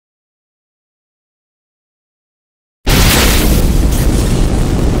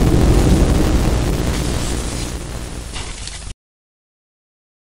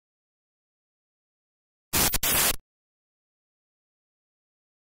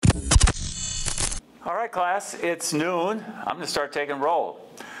All right, class, it's noon. I'm going to start taking roll.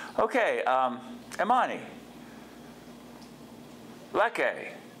 Okay, Imani, Leke,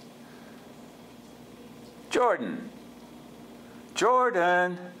 Jordan,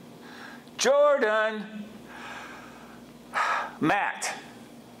 Matt.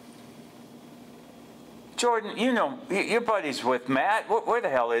 Jordan, you know, your buddy's with Matt. Where the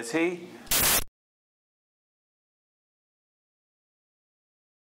hell is he?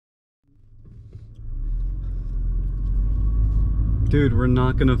 Dude, we're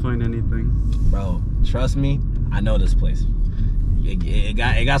not gonna find anything. Bro, trust me, I know this place. It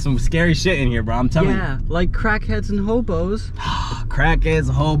got some scary shit in here, bro. I'm telling you. Yeah, like crackheads and hobos. Crackheads,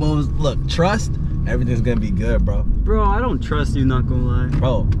 hobos. Look, trust, everything's gonna be good, bro. Bro, I don't trust you, not gonna lie.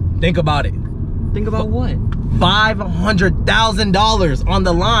 Bro, think about it. Think about what? $500,000 on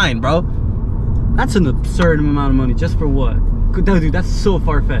the line, bro. That's an absurd amount of money just for what? Dude, that's so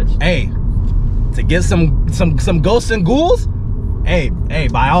far-fetched. Hey, to get some ghosts and ghouls? Hey,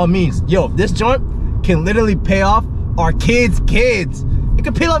 by all means, yo, this joint can literally pay off our kids. It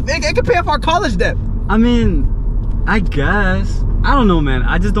could pay off our college debt. I mean, I guess. I don't know, man.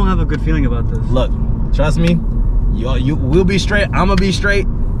 I just don't have a good feeling about this. Look, trust me, we'll be straight. I'm gonna be straight.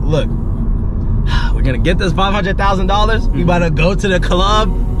 Look, we're gonna get this $500,000. We about to go to the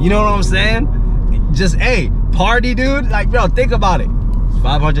club. You know what I'm saying? Just, hey, party, dude. Like, bro, think about it. It's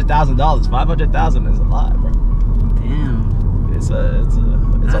 $500,000. 500,000 is a lot, bro. Damn. It's a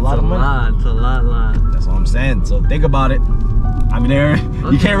lot of money. It's a lot. That's what I'm saying. So think about it. I mean, okay.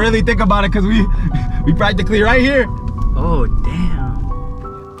 You can't really think about it because we practically right here. Oh, damn.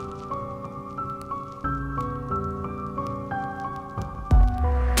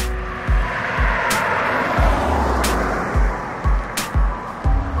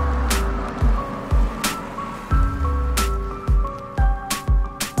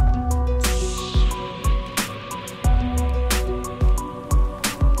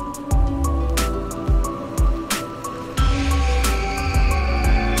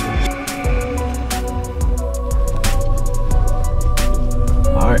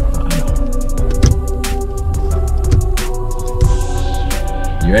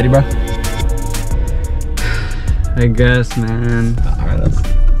 You ready, bro? I guess, man. All right, let's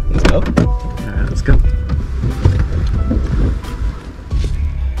go. All right, let's go.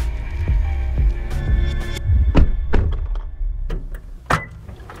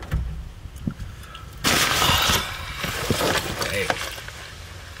 Hey,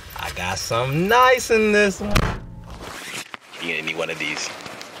 I got something nice in this one. You're gonna need one of these.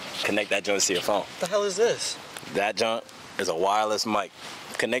 Connect that joint to your phone. What the hell is this? That joint is a wireless mic.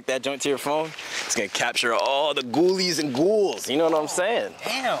 Connect that joint to your phone, it's gonna capture all the ghoulies and ghouls. You know what I'm saying?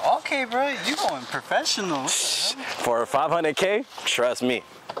 Damn, okay, bro. You going professional. For 500K, trust me.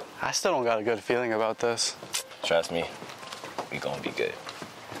 I still don't got a good feeling about this. Trust me, we gonna be good.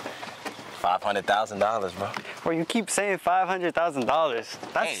 $500,000, bro. Well, you keep saying $500,000.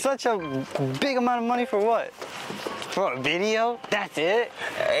 That's such a big amount of money for what? For a video? That's it?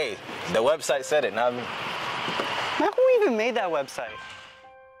 Hey, the website said it, not me. Man, who even made that website?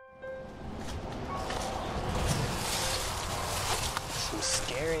 Some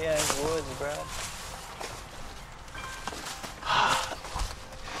scary ass woods, bro.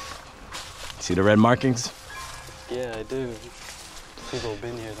 See the red markings? Yeah, I do. People have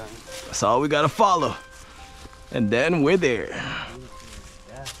been here then. That's all we gotta follow. And then we're there. Yeah,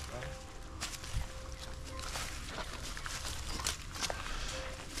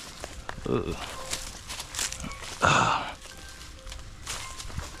 bro.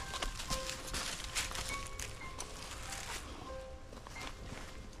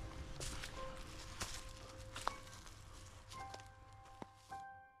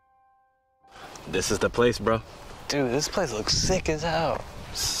 This is the place, bro. dude, this place looks sick as hell.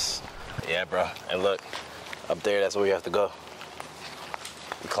 Yeah, bro. And look, up there, that's where we have to go.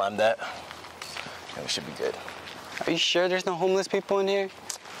 We climb that, and we should be good. Are you sure there's no homeless people in here?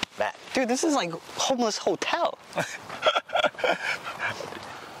 Matt. Dude, this is like homeless hotel.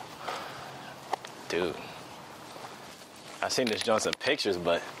 Dude, I've seen this joint in pictures,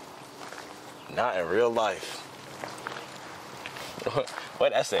 but not in real life.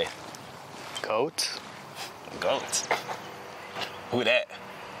 What'd that say? Goats? Goats? Who that?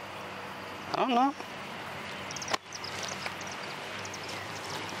 I don't know.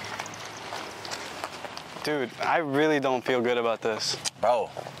 Dude, I really don't feel good about this. Bro,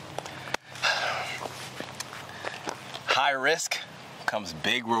 high risk comes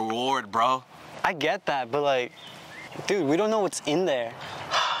big reward, bro. I get that, but like, dude, we don't know what's in there.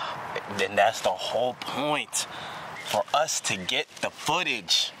 Then that's the whole point. For us to get the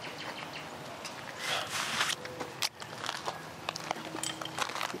footage.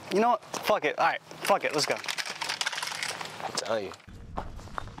 You know what? Fuck it. All right, fuck it. Let's go. I'm telling you.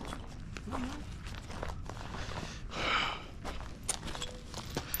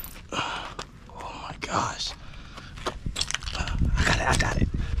 Oh my gosh. I got it.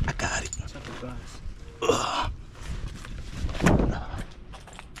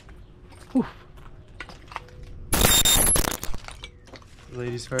 Whew.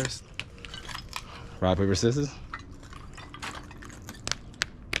 Ladies first. Rock, paper, scissors.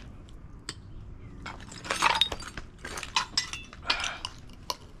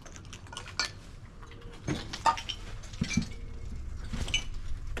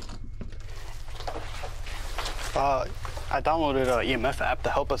 I downloaded an EMF app to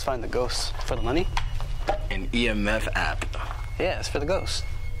help us find the ghosts for the money. An EMF app. Yeah, it's for the ghosts.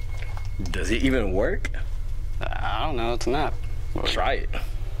 Does it even work? I don't know, it's an app. Try it.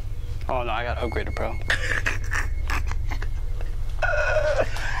 Oh no, I got upgraded, bro.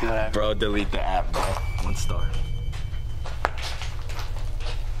 Whatever. Bro, delete the app, bro. 1 star.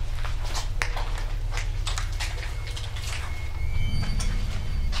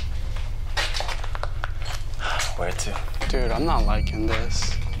 Where to? Dude, I'm not liking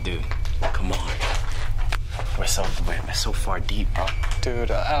this. Dude, come on. We're so far deep, bro.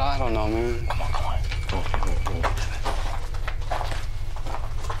 Dude, I don't know, man. Come on. Go.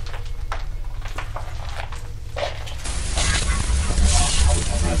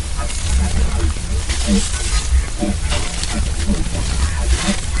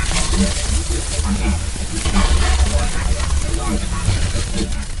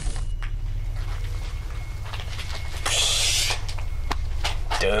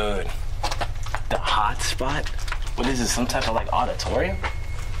 Dude, the hot spot? What is this, some type of like auditorium?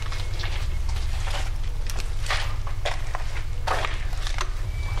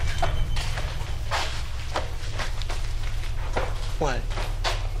 What?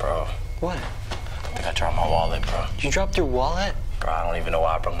 Bro, What? I think I dropped my wallet, bro. You dropped your wallet? Bro, I don't even know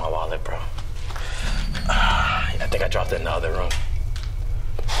why I brought my wallet, bro. I think I dropped it in the other room.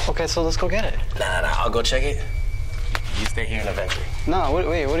 Okay, so let's go get it. Nah, I'll go check it. You stay here in the ventry. No,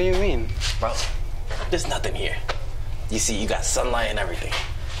 wait, what do you mean? Bro, there's nothing here. You see, you got sunlight and everything.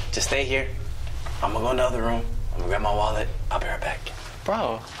 Just stay here. I'm gonna go in the other room. I'm gonna grab my wallet. I'll be right back.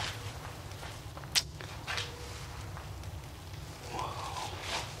 Bro.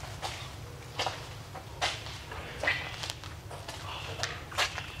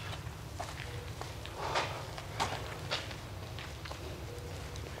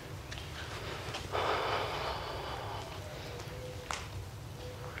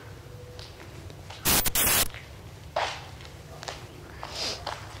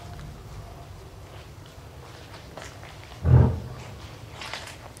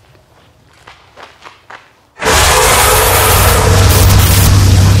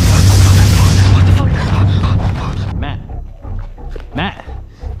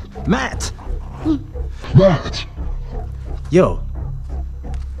 Matt! Yo,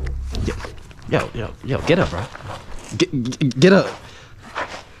 get up, bro. Get up.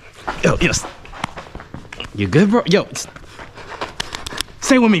 Yo, you good, bro? Yo,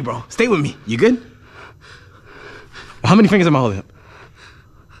 stay with me, bro. Stay with me. You good? How many fingers am I holding up?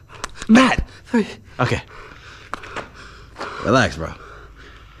 Matt! 3. Okay. Relax, bro.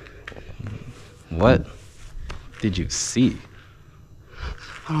 What did you see?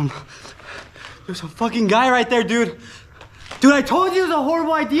 I don't know. There's a fucking guy right there, dude. Dude, I told you it was a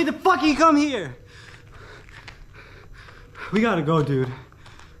horrible idea to fucking come here. We gotta go, dude.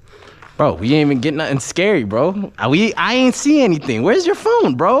 Bro, we ain't even getting nothing scary, bro. I ain't see anything. Where's your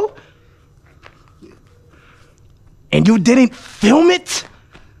phone, bro? And you didn't film it?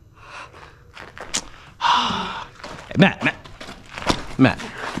 Matt.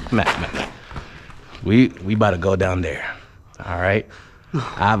 We about to go down there. All right?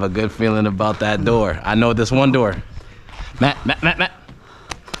 I have a good feeling about that door. I know this one door. Matt.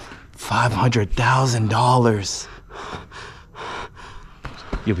 $500,000.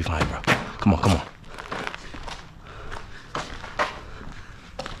 You'll be fine, bro. Come on.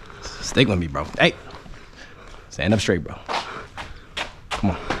 Stick with me, bro. Hey, stand up straight, bro.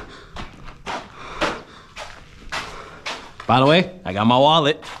 Come on. By the way, I got my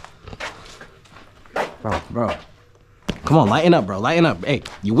wallet. Bro. Come on, lighten up, bro. Lighten up. Hey,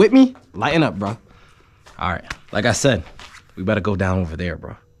 you with me? Lighten up, bro. All right. Like I said, we better go down over there,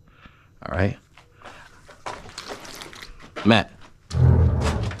 bro. All right? Matt.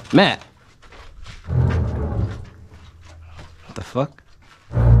 What the fuck?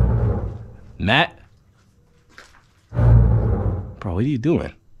 Matt? Bro, what are you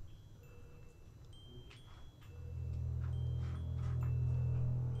doing?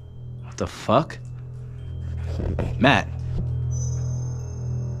 What the fuck? Matt.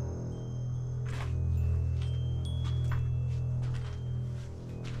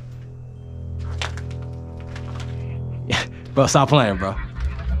 Yeah, bro, stop playing, bro.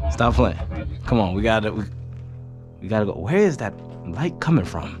 Stop playing. Come on, we gotta go. Where is that light coming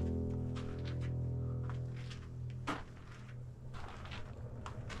from?